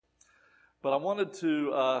But I wanted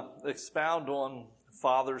to expound on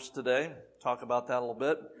fathers today, talk about that a little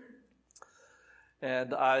bit.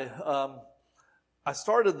 And I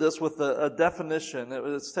started this with a definition.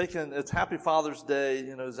 It's Happy Father's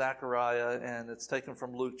Day, Zechariah, and it's taken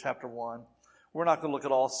from Luke chapter 1. We're not going to look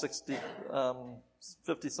at all 50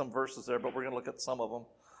 some verses there, but we're going to look at some of them.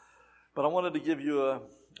 But I wanted to give you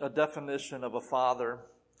a definition of a father.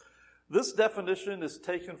 This definition is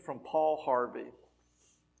taken from Paul Harvey.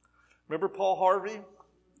 Remember Paul Harvey?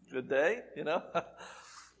 Good day,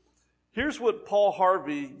 Here's what Paul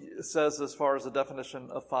Harvey says as far as the definition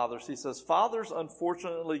of fathers. He says, fathers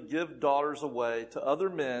unfortunately give daughters away to other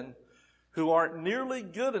men who aren't nearly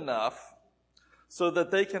good enough so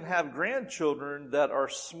that they can have grandchildren that are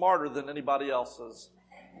smarter than anybody else's.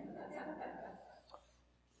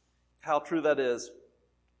 How true that is.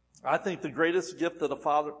 I think the greatest gift that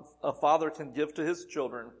a father can give to his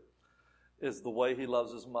children is the way he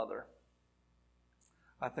loves his mother.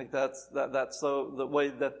 I think that's so the way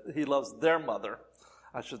that he loves their mother,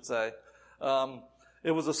 I should say.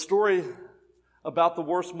 It was a story about the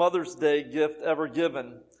worst Mother's Day gift ever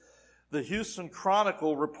given. The Houston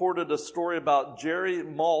Chronicle reported a story about Jerry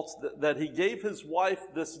Maltz that he gave his wife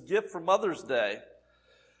this gift for Mother's Day.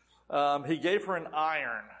 He gave her an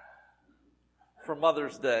iron for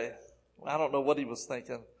Mother's Day. I don't know what he was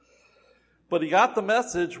thinking. But he got the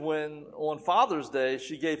message when, on Father's Day,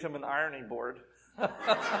 she gave him an ironing board.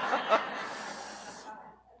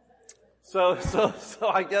 So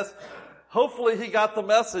I guess hopefully he got the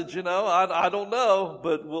message, I don't know,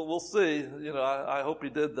 but we'll see. I hope he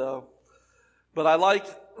did though. But I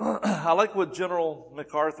like what General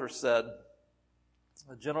MacArthur said.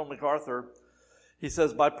 General MacArthur, he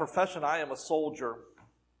says, by profession I am a soldier,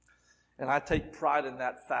 and I take pride in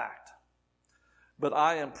that fact. But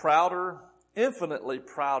I am infinitely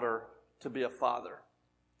prouder to be a father.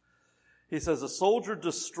 He says, a soldier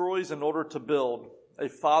destroys in order to build. A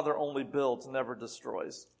father only builds, never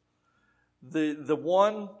destroys. The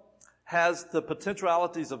one has the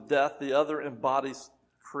potentialities of death. The other embodies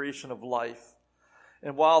creation of life.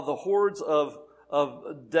 And while the hordes of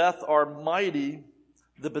death are mighty,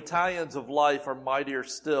 the battalions of life are mightier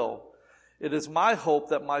still. It is my hope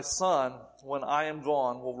that my son, when I am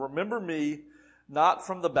gone, will remember me not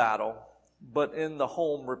from the battle, but in the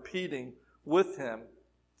home, repeating with him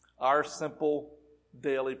our simple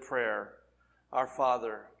daily prayer, our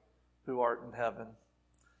Father who art in heaven.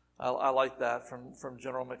 I like that from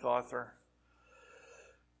General MacArthur.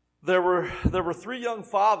 There were 3 young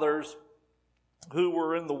fathers who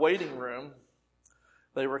were in the waiting room.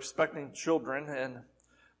 They were expecting children, and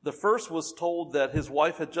the first was told that his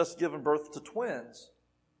wife had just given birth to twins.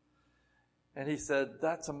 And he said,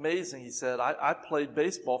 that's amazing. He said, I played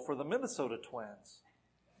baseball for the Minnesota Twins.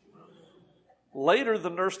 Later, the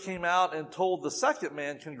nurse came out and told the second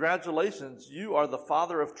man, congratulations, you are the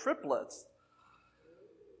father of triplets.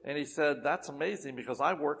 And he said, that's amazing because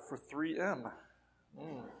I work for 3M.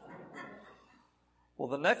 Well,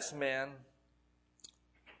 the next man,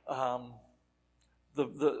 the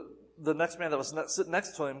next man that was sitting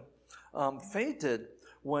next to him fainted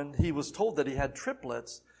when he was told that he had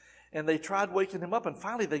triplets. And they tried waking him up, and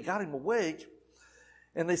finally they got him awake.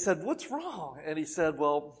 And they said, what's wrong? And he said,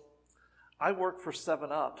 well, I work for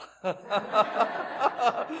 7-Up.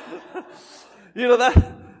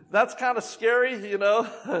 That's kind of scary,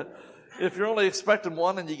 if you're only expecting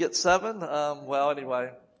 1 and you get 7. Well, anyway,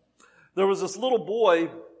 there was this little boy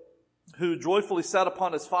who joyfully sat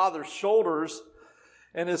upon his father's shoulders,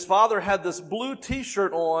 and his father had this blue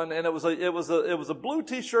T-shirt on, and it was a blue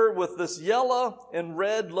T-shirt with this yellow and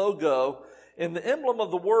red logo, and the emblem of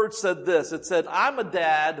the word said this. It said, I'm a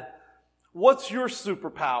dad. What's your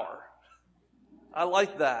superpower? I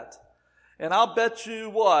like that. And I'll bet you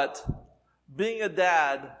what, being a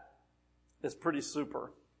dad is pretty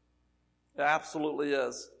super. It absolutely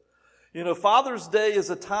is. Father's Day is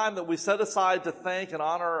a time that we set aside to thank and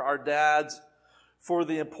honor our dads for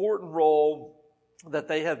the important role that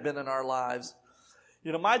they have been in our lives.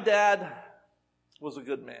 My dad was a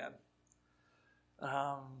good man.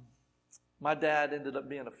 My dad ended up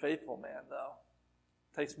being a faithful man, though.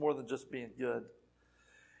 Takes more than just being good.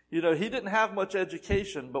 He didn't have much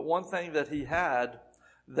education, but one thing that he had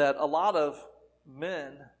that a lot of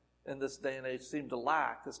men in this day and age seem to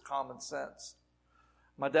lack is common sense.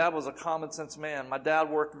 My dad was a common sense man. My dad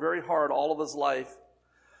worked very hard all of his life.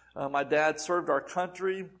 My dad served our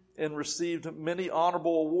country and received many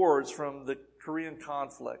honorable awards from the Korean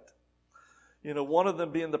conflict. One of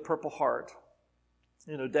them being the Purple Heart.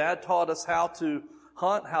 Dad taught us how to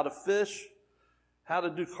hunt, how to fish, how to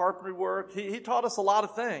do carpentry work. He taught us a lot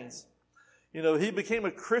of things. You know, he became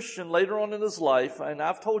a Christian later on in his life, and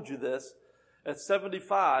I've told you this. At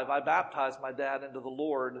 75, I baptized my dad into the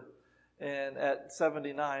Lord, and at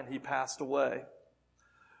 79, he passed away.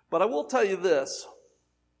 But I will tell you this.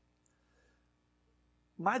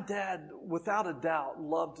 My dad, without a doubt,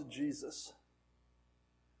 loved Jesus.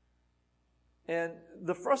 And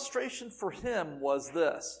the frustration for him was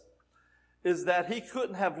this, is that he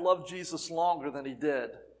couldn't have loved Jesus longer than he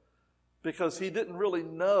did, because he didn't really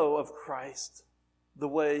know of Christ the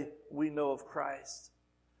way we know of Christ.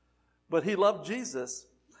 But he loved Jesus.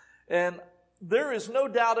 And there is no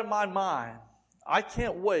doubt in my mind, I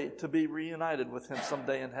can't wait to be reunited with him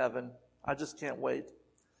someday in heaven. I just can't wait.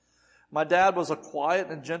 My dad was a quiet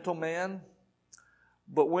and gentle man,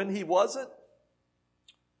 but when he wasn't,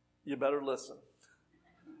 you better listen,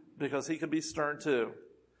 because he could be stern too.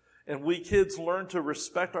 And we kids learn to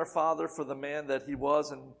respect our father for the man that he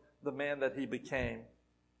was and the man that he became.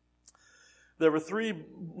 There were 3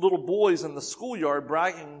 little boys in the schoolyard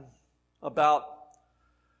bragging about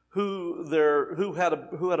who had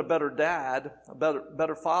a better dad, a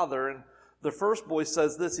better father. And the first boy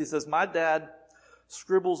says this. He says, "My dad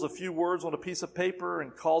scribbles a few words on a piece of paper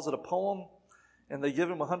and calls it a poem, and they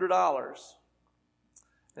give him $100.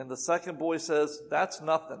 And the second boy says, "That's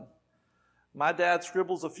nothing. My dad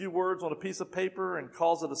scribbles a few words on a piece of paper and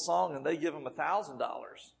calls it a song, and they give him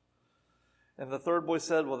 $1,000. And the third boy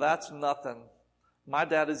said, "Well, that's nothing. My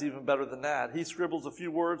dad is even better than that. He scribbles a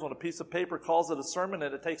few words on a piece of paper, calls it a sermon,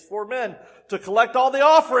 and it takes 4 men to collect all the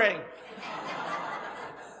offering."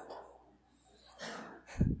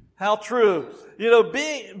 How true. You know,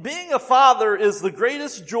 being a father is the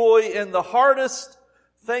greatest joy and the hardest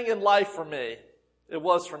thing in life for me. It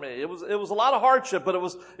was for me. It was a lot of hardship, but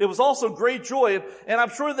it was also great joy. And I'm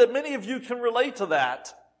sure that many of you can relate to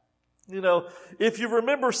that. You know, if you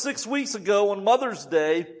remember 6 weeks ago on Mother's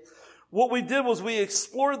Day, what we did was we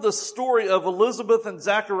explored the story of Elizabeth and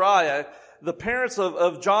Zechariah, the parents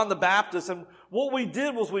of John the Baptist. And what we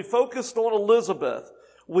did was we focused on Elizabeth.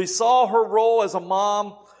 We saw her role as a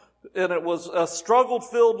mom, and it was a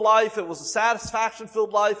struggle-filled life. It was a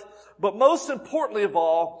satisfaction-filled life. But most importantly of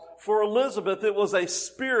all, for Elizabeth, it was a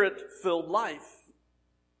spirit-filled life.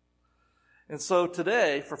 And so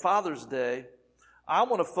today, for Father's Day, I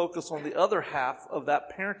want to focus on the other half of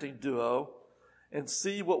that parenting duo and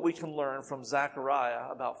see what we can learn from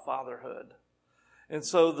Zechariah about fatherhood. And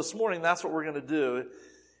so this morning, that's what we're going to do.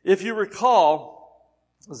 If you recall,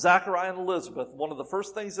 Zechariah and Elizabeth, one of the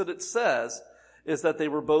first things that it says is that they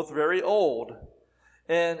were both very old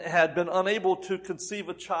and had been unable to conceive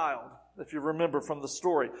a child, if you remember from the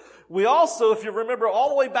story. We also, if you remember all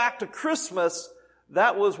the way back to Christmas,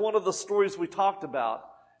 that was one of the stories we talked about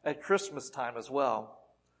at Christmas time as well.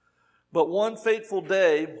 But one fateful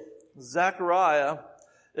day, Zechariah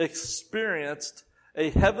experienced a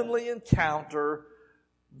heavenly encounter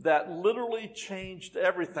that literally changed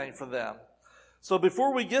everything for them. So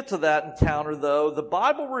before we get to that encounter, though, the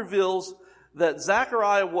Bible reveals that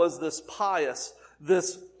Zechariah was this pious,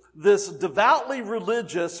 this devoutly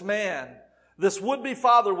religious man. This would-be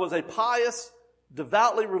father was a pious,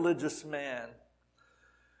 devoutly religious man.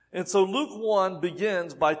 And so Luke 1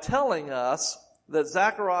 begins by telling us that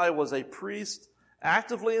Zechariah was a priest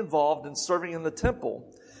actively involved in serving in the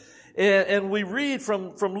temple. And we read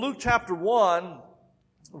from Luke chapter 1,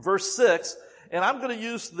 verse 6, and I'm going to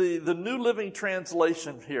use the New Living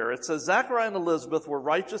Translation here. It says, Zechariah and Elizabeth were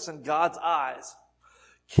righteous in God's eyes,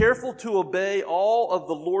 careful to obey all of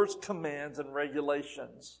the Lord's commands and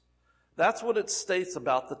regulations. That's what it states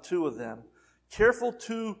about the two of them. Careful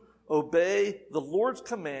to obey the Lord's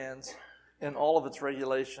commands and all of its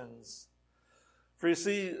regulations. For you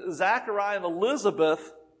see, Zechariah and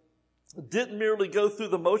Elizabeth didn't merely go through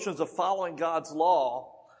the motions of following God's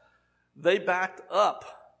law. They backed up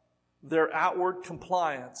their outward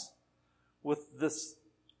compliance with this,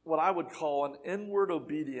 what I would call an inward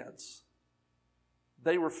obedience.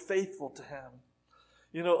 They were faithful to Him.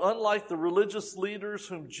 You know, unlike the religious leaders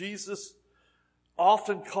whom Jesus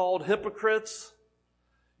often called hypocrites,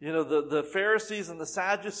 you know, the Pharisees and the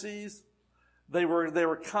Sadducees, they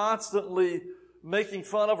were constantly making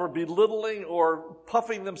fun of or belittling or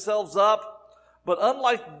puffing themselves up. But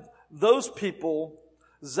unlike those people,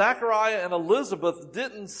 Zechariah and Elizabeth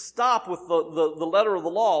didn't stop with the letter of the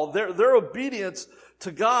law. Their obedience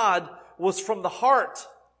to God was from the heart.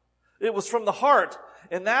 It was from the heart.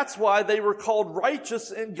 And that's why they were called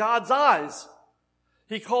righteous in God's eyes.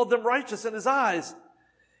 He called them righteous in His eyes.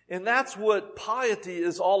 And that's what piety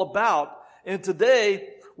is all about. And today,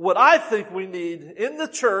 what I think we need in the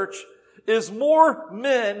church is more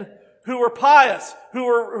men who are pious, who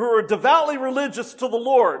are devoutly religious to the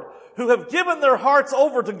Lord, who have given their hearts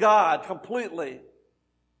over to God completely.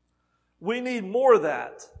 We need more of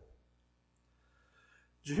that.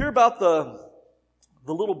 Did you hear about the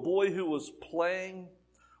little boy who was playing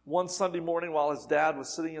one Sunday morning while his dad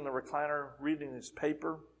was sitting in the recliner reading his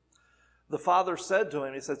paper? The father said to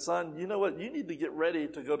him, he said, "Son, you know what? You need to get ready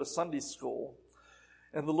to go to Sunday school."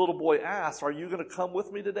 And the little boy asked, "Are you going to come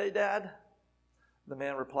with me today, Dad?" The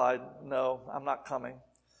man replied, "No, I'm not coming.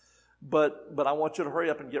 But I want you to hurry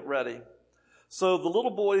up and get ready." So the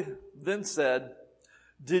little boy then said,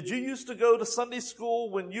 "Did you used to go to Sunday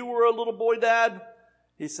school when you were a little boy, Dad?"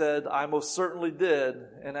 He said, "I most certainly did."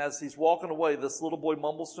 And as he's walking away, this little boy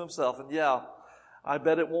mumbles to himself, "And yeah, I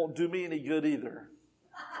bet it won't do me any good either."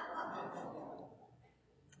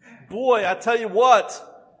 Boy, I tell you what,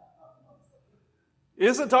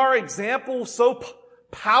 isn't our example so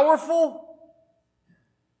powerful?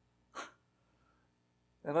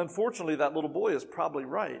 And unfortunately, that little boy is probably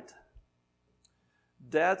right.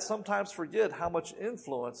 Dads sometimes forget how much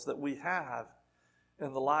influence that we have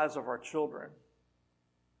in the lives of our children.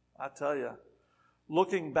 I tell you,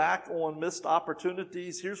 looking back on missed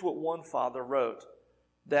opportunities, here's what one father wrote.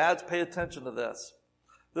 Dads, pay attention to this.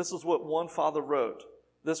 This is what one father wrote.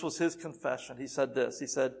 This was his confession. He said this. He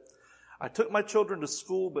said, "I took my children to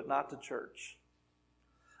school, but not to church.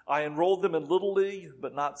 I enrolled them in Little League,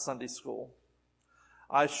 but not Sunday school.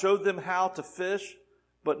 I showed them how to fish,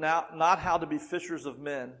 but not how to be fishers of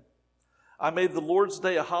men. I made the Lord's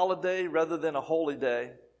Day a holiday rather than a holy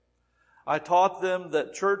day. I taught them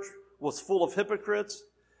that church was full of hypocrites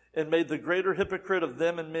and made the greater hypocrite of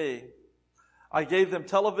them and me. I gave them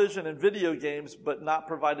television and video games, but not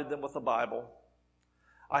provided them with a Bible.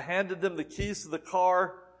 I handed them the keys to the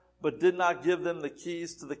car, but did not give them the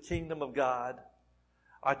keys to the kingdom of God.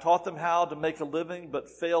 I taught them how to make a living, but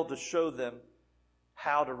failed to show them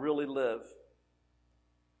how to really live."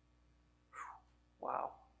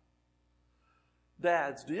 Wow.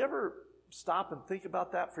 Dads, do you ever stop and think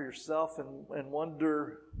about that for yourself and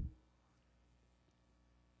wonder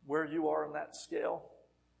where you are on that scale?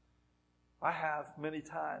 I have many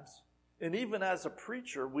times. And even as a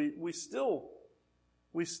preacher, we still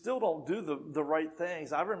don't do the right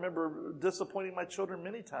things. I remember disappointing my children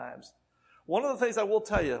many times. One of the things I will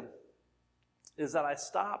tell you is that I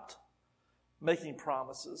stopped making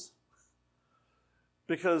promises.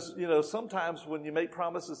 Because, sometimes when you make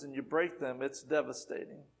promises and you break them, it's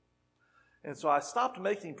devastating. And so I stopped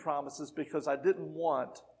making promises because I didn't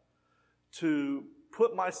want to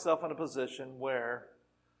put myself in a position where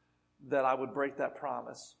that I would break that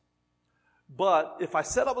promise. But if I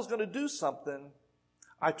said I was going to do something,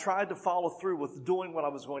 I tried to follow through with doing what I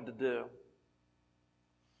was going to do.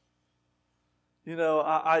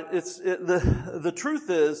 The truth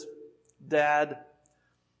is, Dad,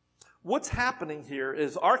 what's happening here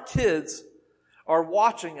is our kids are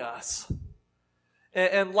watching us.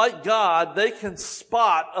 And like God, they can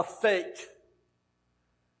spot a fake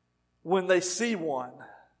when they see one.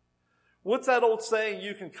 What's that old saying?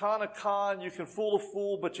 You can con a con, you can fool a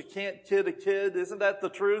fool, but you can't kid a kid. Isn't that the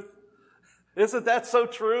truth? Isn't that so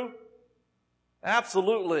true?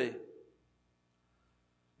 Absolutely.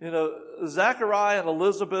 Zechariah and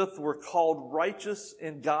Elizabeth were called righteous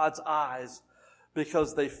in God's eyes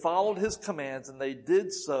because they followed His commands, and they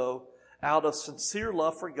did so out of sincere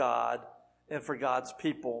love for God and for God's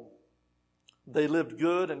people. They lived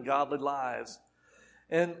good and godly lives.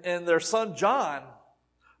 And their son John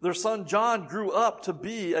grew up to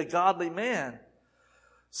be a godly man.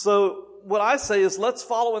 So what I say is, let's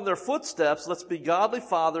follow in their footsteps. Let's be godly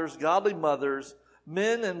fathers, godly mothers,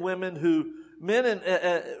 men and women who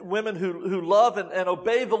love and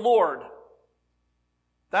obey the Lord.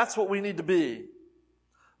 That's what we need to be.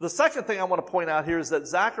 The second thing I want to point out here is that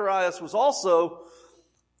Zacharias was also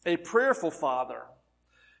a prayerful father.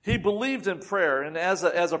 He believed in prayer, and as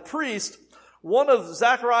a priest, one of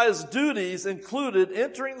Zechariah's duties included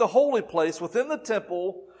entering the holy place within the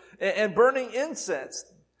temple and burning incense.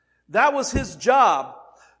 That was his job.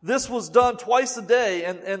 This was done twice a day,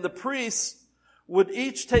 and the priests would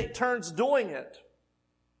each take turns doing it.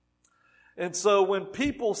 And so when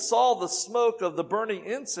people saw the smoke of the burning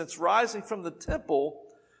incense rising from the temple,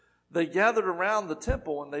 they gathered around the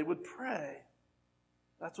temple and they would pray.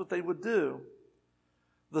 That's what they would do.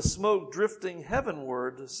 The smoke drifting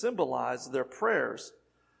heavenward symbolized their prayers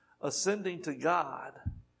ascending to God.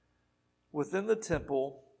 Within the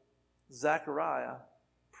temple, Zechariah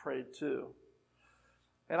prayed too.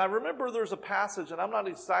 And I remember there's a passage, and I'm not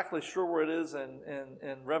exactly sure where it is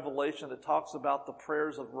in Revelation, that talks about the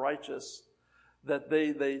prayers of righteous, that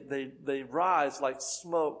they rise like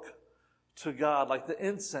smoke to God, like the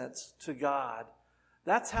incense to God.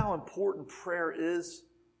 That's how important prayer is,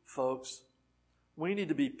 folks. We need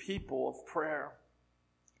to be people of prayer.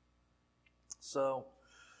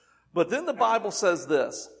 But then the Bible says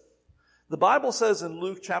this. The Bible says in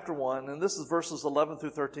Luke chapter 1, and this is verses 11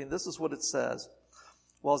 through 13, this is what it says.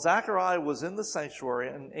 While Zechariah was in the sanctuary,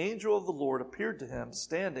 an angel of the Lord appeared to him,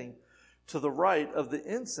 standing to the right of the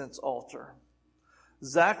incense altar.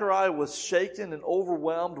 Zechariah was shaken and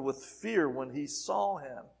overwhelmed with fear when he saw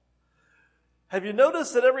him. Have you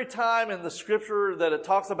noticed that every time in the scripture that it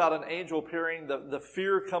talks about an angel appearing, the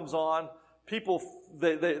fear comes on? People,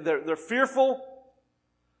 they're fearful.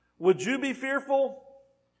 Would you be fearful?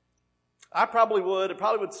 I probably would. It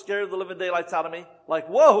probably would scare the living daylights out of me. Like,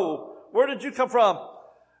 whoa, where did you come from?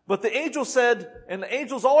 But the angel said, and the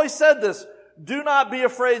angels always said this, do not be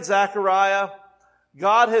afraid, Zechariah.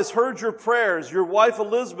 God has heard your prayers. Your wife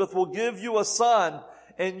Elizabeth will give you a son,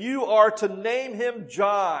 and you are to name him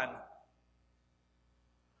John.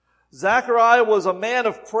 Zechariah was a man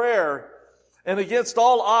of prayer, and against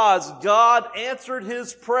all odds, God answered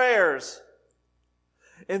his prayers.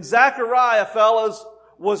 And Zechariah, fellas,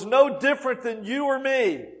 was no different than you or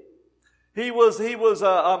me. He was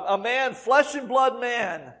a man, flesh and blood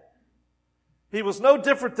man. He was no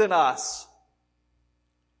different than us.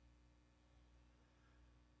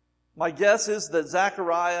 My guess is that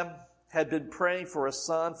Zechariah had been praying for a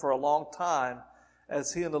son for a long time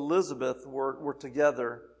as he and Elizabeth were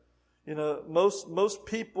together. You know, most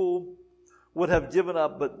people would have given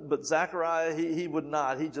up, but Zechariah, he would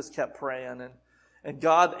not. He just kept praying. And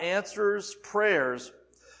God answers prayers.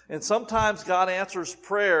 And sometimes God answers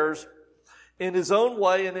prayers in His own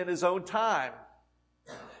way and in His own time.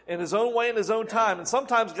 In His own way and His own time. And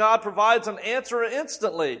sometimes God provides an answer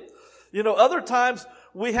instantly. You know, other times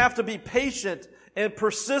we have to be patient and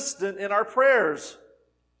persistent in our prayers.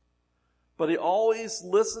 But He always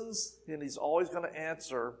listens and He's always going to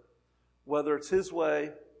answer, whether it's His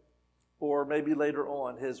way or maybe later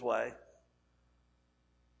on His way.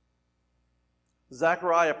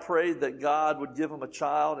 Zechariah prayed that God would give him a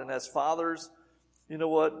child, and as fathers, you know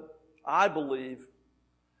what? I believe,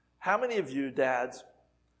 how many of you, dads,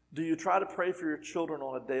 do you try to pray for your children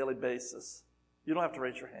on a daily basis? You don't have to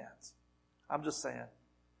raise your hands. I'm just saying.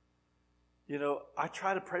 You know, I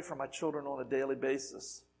try to pray for my children on a daily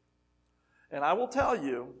basis. And I will tell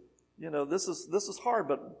you, you know, this is hard,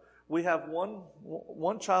 but we have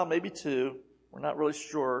one child, maybe two, we're not really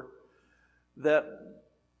sure, that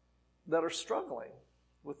are struggling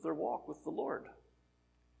with their walk with the Lord.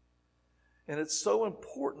 And it's so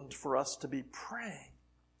important for us to be praying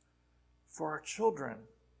for our children.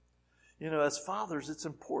 You know, as fathers, it's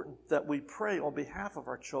important that we pray on behalf of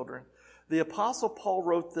our children. The Apostle Paul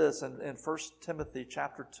wrote this in 1 Timothy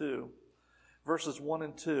chapter 2, verses 1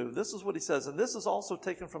 and 2. This is what he says, and this is also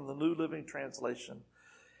taken from the New Living Translation.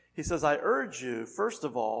 He says, I urge you, first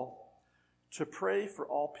of all, to pray for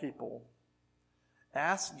all people.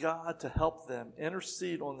 Ask God to help them,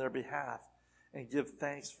 intercede on their behalf, and give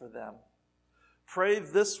thanks for them. Pray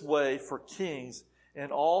this way for kings and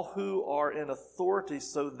all who are in authority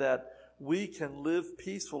so that we can live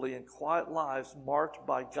peacefully and quiet lives marked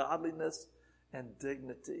by godliness and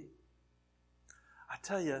dignity. I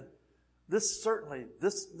tell you,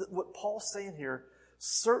 what Paul's saying here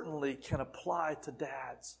certainly can apply to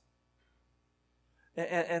dads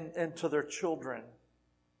and to their children.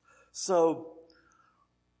 So,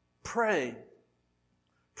 pray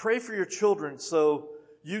for your children so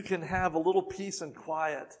you can have a little peace and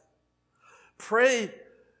quiet. Pray,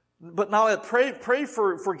 but not only pray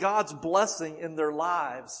for God's blessing in their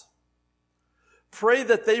lives. Pray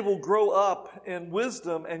that they will grow up in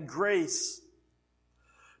wisdom and grace.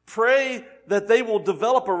 Pray that they will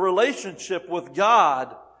develop a relationship with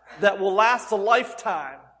God that will last a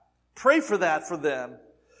lifetime. Pray for that for them.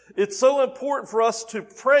 It's so important for us to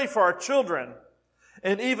pray for our children.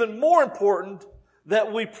 And even more important,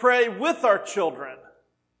 that we pray with our children.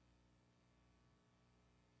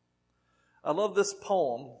 I love this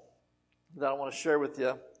poem that I want to share with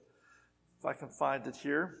you, if I can find it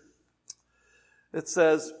here. It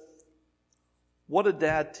says, what a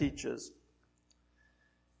dad teaches.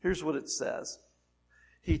 Here's what it says.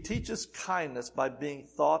 He teaches kindness by being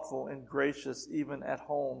thoughtful and gracious even at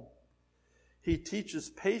home. He teaches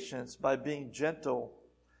patience by being gentle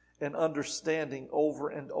and understanding over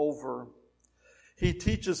and over. He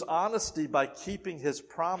teaches honesty by keeping his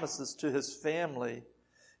promises to his family,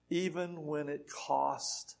 even when it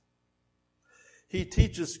costs. He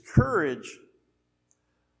teaches courage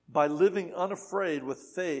by living unafraid with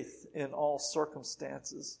faith in all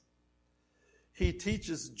circumstances. He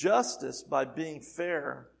teaches justice by being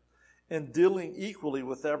fair and dealing equally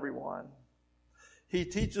with everyone. He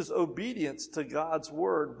teaches obedience to God's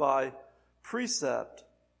word by precept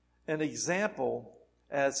and example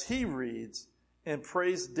as he reads and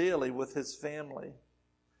prays daily with his family.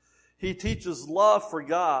 He teaches love for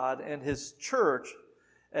God and his church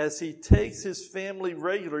as he takes his family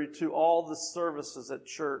regularly to all the services at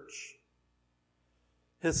church.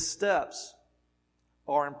 His steps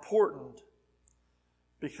are important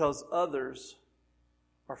because others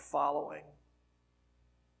are following.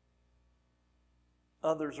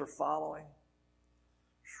 Others are following.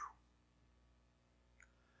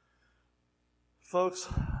 Folks,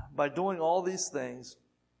 by doing all these things,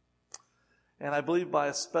 and I believe by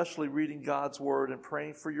especially reading God's word and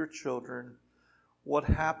praying for your children, what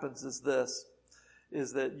happens is this,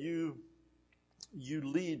 is that you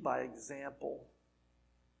lead by example.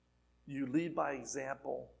 You lead by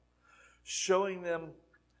example, showing them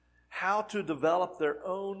how to develop their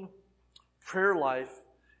own prayer life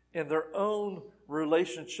and their own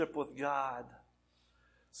relationship with God.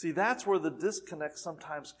 See, that's where the disconnect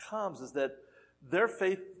sometimes comes, is that their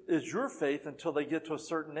faith is your faith until they get to a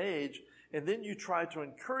certain age, and then you try to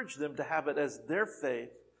encourage them to have it as their faith.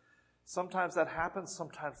 Sometimes that happens,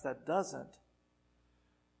 sometimes that doesn't.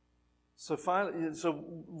 So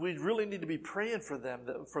we really need to be praying for them,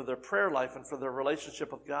 for their prayer life and for their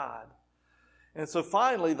relationship with God. And so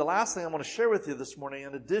finally, the last thing I want to share with you this morning,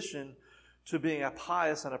 in addition to being a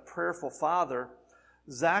pious and a prayerful father,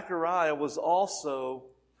 Zechariah was also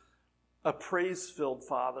a praise-filled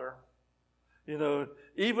father. You know,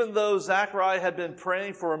 even though Zechariah had been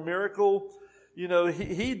praying for a miracle, you know,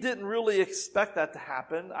 he didn't really expect that to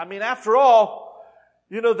happen. I mean, after all,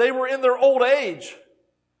 you know, they were in their old age.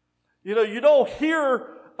 You know, you don't hear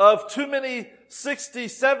of too many 60,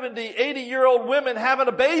 70, 80-year-old women having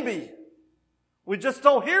a baby. We just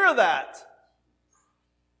don't hear of that.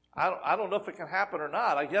 I don't know if it can happen or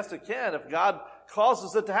not. I guess it can. If God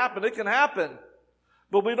causes it to happen, it can happen.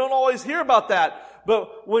 But we don't always hear about that.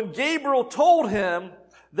 But when Gabriel told him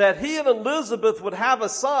that he and Elizabeth would have a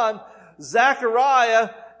son, Zechariah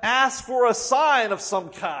asked for a sign of some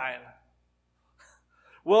kind.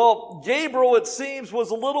 Well, Gabriel, it seems,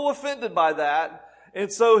 was a little offended by that.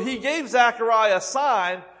 And so he gave Zechariah a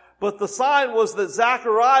sign, but the sign was that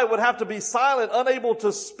Zechariah would have to be silent, unable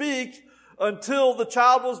to speak until the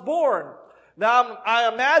child was born. Now,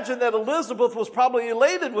 I imagine that Elizabeth was probably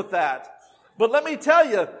elated with that. But let me tell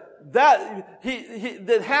you,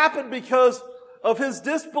 that happened because of his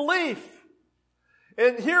disbelief.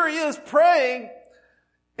 And here he is praying,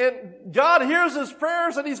 and God hears his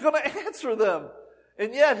prayers, and he's going to answer them.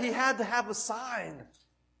 And yet he had to have a sign.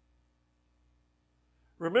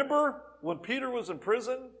 Remember when Peter was in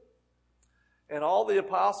prison and all the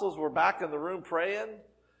apostles were back in the room praying?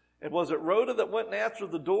 And was it Rhoda that went and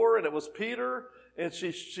answered the door, and it was Peter? And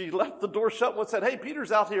she left the door shut and said, "Hey,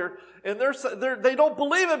 Peter's out here." And they don't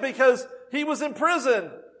believe it because he was in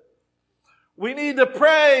prison. We need to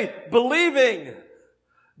pray believing.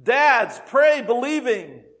 Dads, pray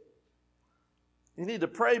believing. You need to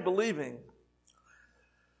pray believing.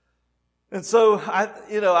 And so,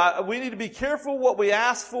 we need to be careful what we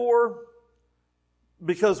ask for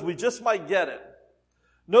because we just might get it.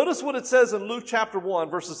 Notice what it says in Luke chapter 1,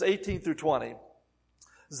 verses 18 through 20.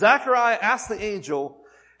 Zechariah asked the angel,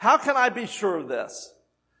 "How can I be sure of this?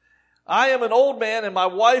 I am an old man and my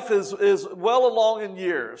wife is well along in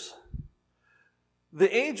years."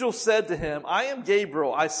 The angel said to him, "I am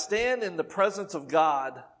Gabriel. I stand in the presence of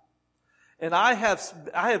God, and I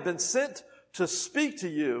have been sent to speak to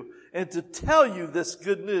you and to tell you this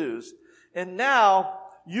good news. And now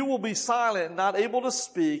you will be silent and not able to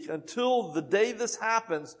speak until the day this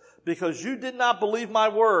happens, because you did not believe my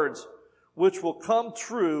words, which will come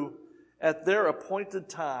true at their appointed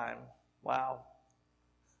time." Wow.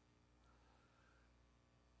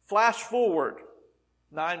 Flash forward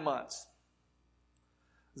 9 months.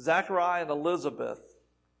 Zechariah and Elizabeth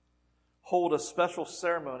hold a special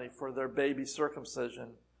ceremony for their baby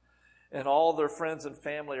circumcision, and all their friends and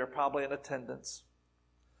family are probably in attendance.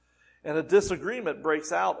 And a disagreement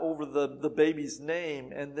breaks out over the baby's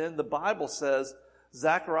name, and then the Bible says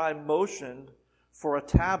Zechariah motioned for a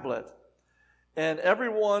tablet. And to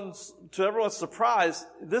everyone's surprise,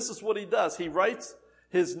 this is what he does. He writes,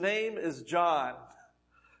 his name is John.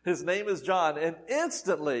 His name is John. And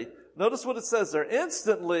instantly, notice what it says there,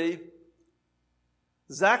 instantly,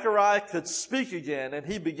 Zechariah could speak again, and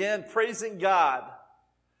he began praising God.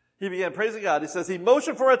 He began praising God. He says he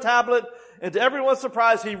motioned for a tablet, and to everyone's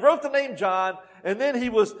surprise, he wrote the name John, and then he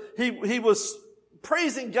was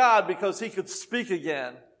praising God because he could speak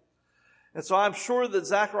again. And so I'm sure that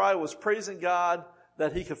Zechariah was praising God,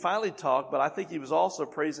 that he could finally talk, but I think he was also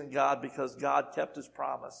praising God because God kept his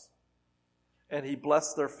promise. And he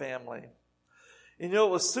blessed their family. And it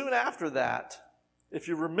was soon after that, if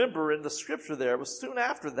you remember in the scripture there, it was soon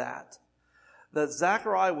after that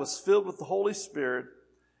Zechariah was filled with the Holy Spirit,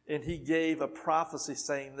 and he gave a prophecy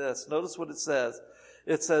saying this. Notice what it says.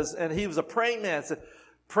 It says, and he was a praying man. It said,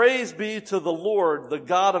 "Praise be to the Lord, the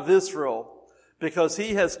God of Israel, because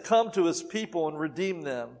he has come to his people and redeemed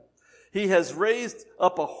them. He has raised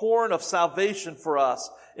up a horn of salvation for us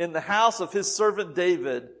in the house of his servant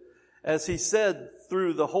David, as he said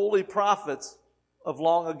through the holy prophets of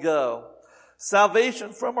long ago.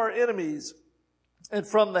 Salvation from our enemies and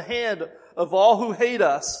from the hand of all who hate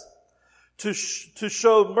us, to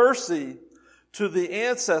show mercy to the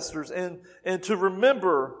ancestors and to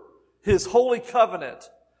remember his holy covenant,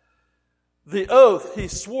 the oath he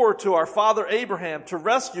swore to our father Abraham to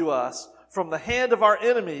rescue us from the hand of our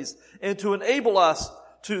enemies and to enable us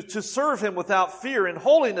to serve him without fear in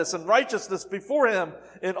holiness and righteousness before him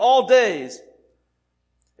in all days.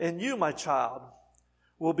 And you, my child,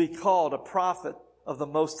 will be called a prophet of the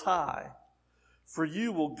Most High, for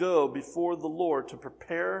you will go before the Lord to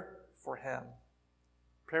prepare for him,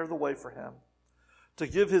 prepare the way for him, to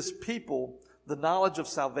give his people the knowledge of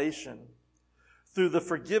salvation through the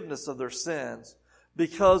forgiveness of their sins,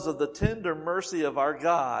 because of the tender mercy of our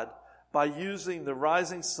God, by using the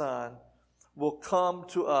rising sun will come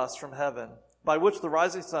to us from heaven, by which the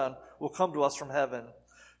rising sun will come to us from heaven,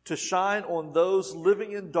 to shine on those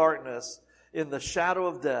living in darkness, in the shadow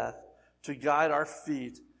of death, to guide our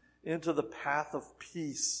feet into the path of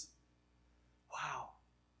peace." Wow.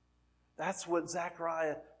 That's what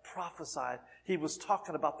Zechariah prophesied. He was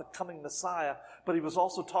talking about the coming Messiah, but he was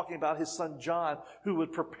also talking about his son John, who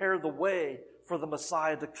would prepare the way for the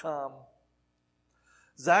Messiah to come.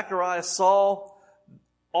 Zechariah saw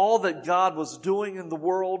all that God was doing in the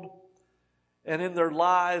world and in their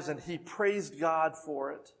lives, and he praised God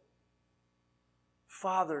for it.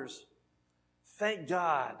 Fathers, thank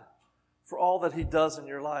God for all that he does in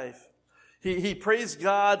your life. He praised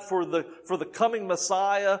God for the coming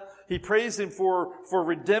Messiah. He praised him for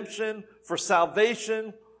redemption, for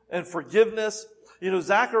salvation, and forgiveness.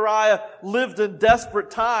 Zechariah lived in desperate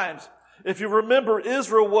times. If you remember,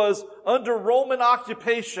 Israel was under Roman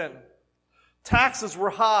occupation. Taxes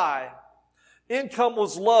were high. Income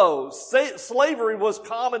was low. Slavery was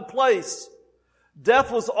commonplace.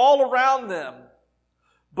 Death was all around them.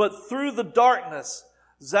 But through the darkness,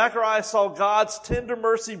 Zechariah saw God's tender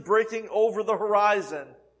mercy breaking over the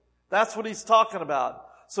horizon. That's what he's talking about.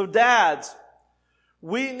 So dads,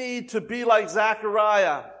 we need to be like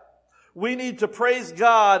Zechariah. We need to praise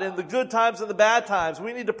God in the good times and the bad times.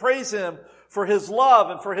 We need to praise him for his love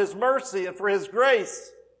and for his mercy and for his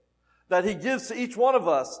grace that he gives to each one of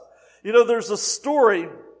us. There's a story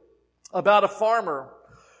about a farmer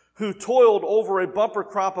who toiled over a bumper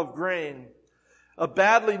crop of grain, a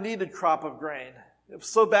badly needed crop of grain. It was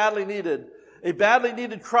so badly needed. A badly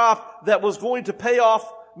needed crop that was going to pay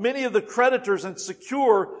off many of the creditors and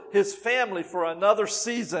secure his family for another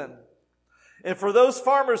season. And for those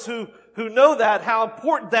farmers who know that, how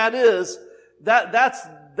important that is, that's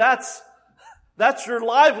your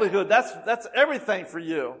livelihood. That's everything for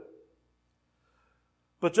you.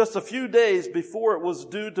 But just a few days before it was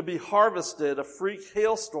due to be harvested, a freak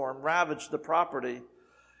hailstorm ravaged the property,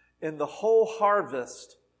 and the whole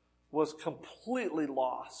harvest was completely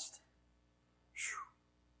lost.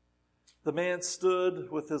 The man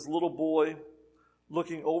stood with his little boy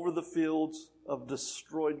looking over the fields of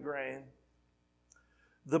destroyed grain.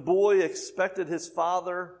 The boy expected his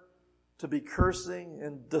father to be cursing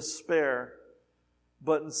in despair,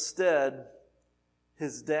 but instead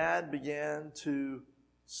his dad began to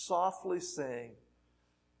softly sing,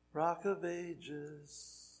 "Rock of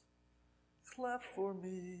Ages, clap for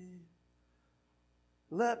me.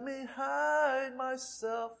 Let me hide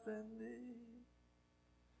myself in thee."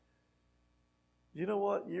 You know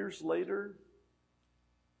what? Years later,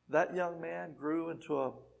 that young man grew into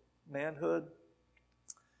a manhood.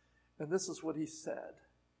 And this is what he said.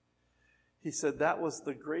 He said, "That was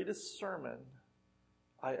the greatest sermon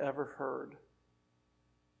I ever heard."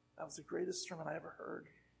 That was the greatest sermon I ever heard.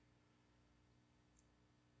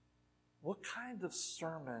 What kind of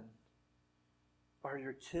sermon are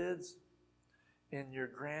your kids and your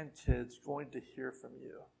grandkids going to hear from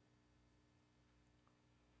you?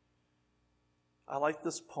 I like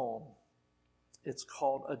this poem. It's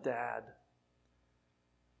called A Dad.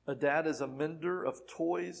 A dad is a mender of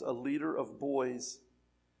toys, a leader of boys.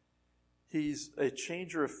 He's a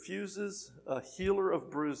changer of fuses, a healer of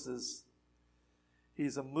bruises.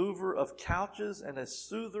 He's a mover of couches and a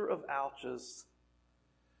soother of ouches.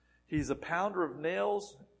 He's a pounder of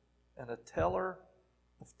nails and a teller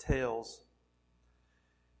of tales.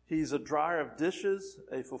 He's a dryer of dishes,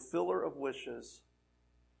 a fulfiller of wishes.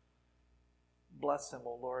 Bless him,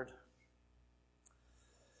 O Lord.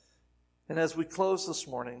 And as we close this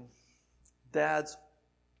morning, dads,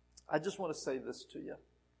 I just want to say this to you.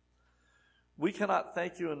 We cannot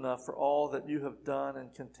thank you enough for all that you have done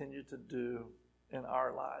and continue to do in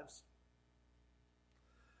our lives.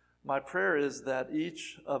 My prayer is that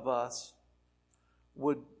each of us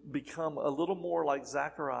would become a little more like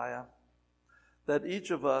Zechariah, that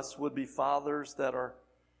each of us would be fathers that are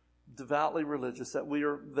devoutly religious, that we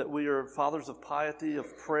are fathers of piety,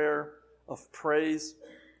 of prayer, of praise.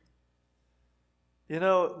 You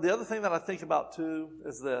know, the other thing that I think about too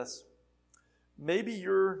is this. Maybe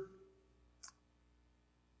you're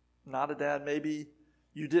not a dad. Maybe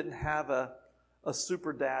you didn't have a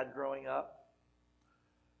super dad growing up.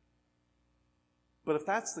 But if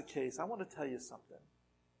that's the case, I want to tell you something.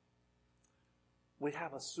 We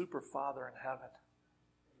have a super father in heaven.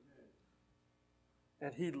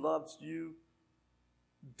 And he loves you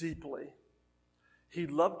deeply. He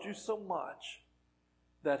loved you so much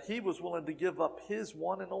that he was willing to give up his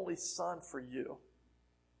one and only son for you.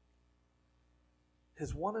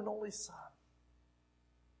 His one and only son.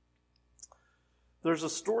 There's a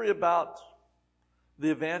story about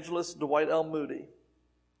the evangelist Dwight L. Moody.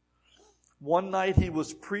 One night he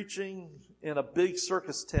was preaching in a big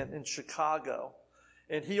circus tent in Chicago.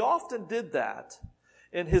 And he often did that.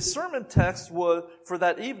 And his sermon text for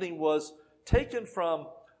that evening was taken from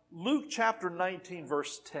Luke chapter 19,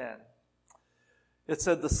 verse 10. It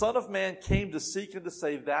said, "The Son of Man came to seek and to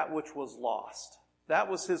save that which was lost." That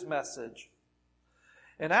was his message.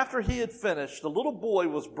 And after he had finished, the little boy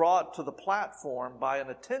was brought to the platform by an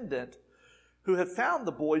attendant who had found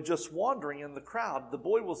the boy just wandering in the crowd. The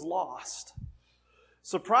boy was lost.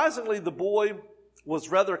 Surprisingly, the boy was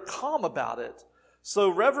rather calm about it. So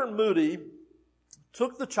Reverend Moody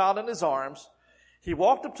took the child in his arms. He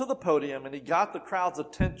walked up to the podium and he got the crowd's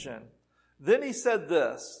attention. Then he said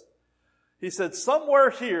this. He said,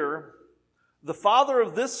 "Somewhere here, the father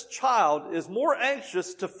of this child is more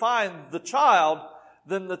anxious to find the child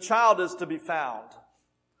than the child is to be found."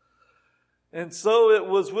 And so it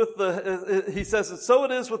was he says, "And so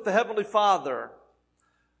it is with the Heavenly Father."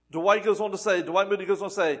 Dwight Moody goes on to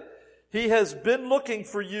say, "He has been looking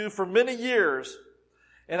for you for many years."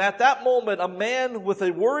 And at that moment, a man with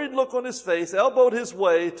a worried look on his face elbowed his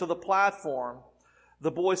way to the platform.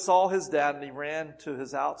 The boy saw his dad and he ran to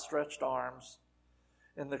his outstretched arms.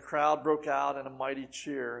 And the crowd broke out in a mighty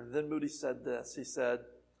cheer. Then Moody said this. He said,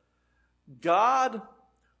 "God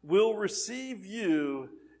will receive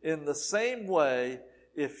you in the same way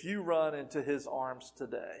if you run into his arms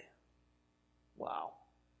today." Wow.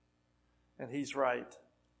 And he's right.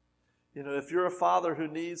 You know, if you're a father who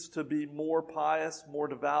needs to be more pious, more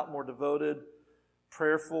devout, more devoted,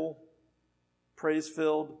 prayerful,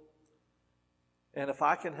 praise-filled, and if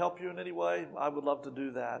I can help you in any way, I would love to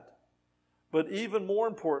do that. But even more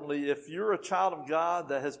importantly, if you're a child of God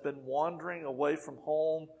that has been wandering away from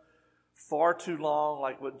home far too long,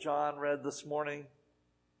 like what John read this morning,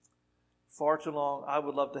 far too long, I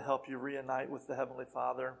would love to help you reunite with the Heavenly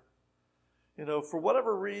Father. You know, for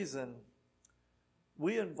whatever reason,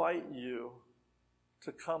 we invite you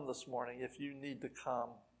to come this morning if you need to come.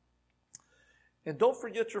 And don't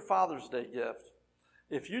forget your Father's Day gift.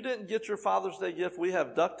 If you didn't get your Father's Day gift, we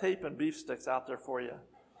have duct tape and beef sticks out there for you.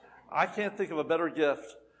 I can't think of a better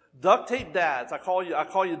gift. Duct tape dads, I call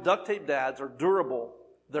you duct tape dads, are durable,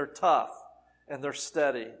 they're tough, and they're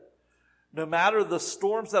steady. No matter the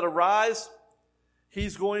storms that arise,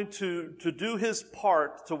 he's going to do his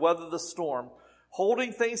part to weather the storm,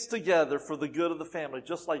 holding things together for the good of the family,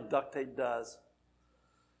 just like duct tape does.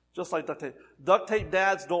 Just like duct tape. Duct tape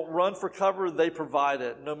dads don't run for cover, they provide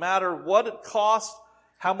it. No matter what it costs,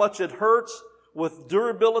 how much it hurts, with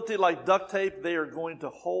durability like duct tape, they are going to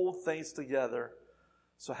hold things together.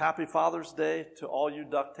 So happy Father's Day to all you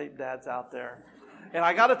duct tape dads out there. And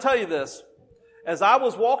I got to tell you this. As I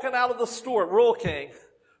was walking out of the store at Rural King,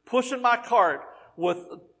 pushing my cart with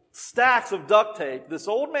stacks of duct tape, this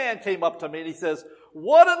old man came up to me and he says,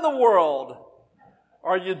 "What in the world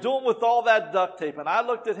are you doing with all that duct tape?" And I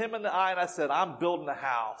looked at him in the eye and I said, "I'm building a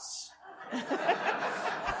house."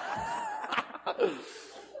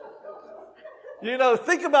 You know,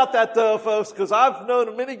 think about that though, folks, because I've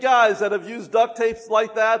known many guys that have used duct tapes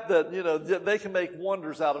like that, you know, they can make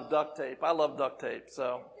wonders out of duct tape. I love duct tape.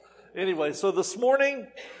 So anyway, so this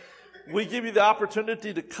morning, we give you the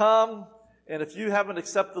opportunity to come. And if you haven't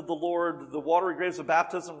accepted the Lord, the watery graves of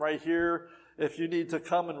baptism right here, if you need to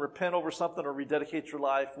come and repent over something or rededicate your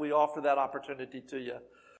life, we offer that opportunity to you.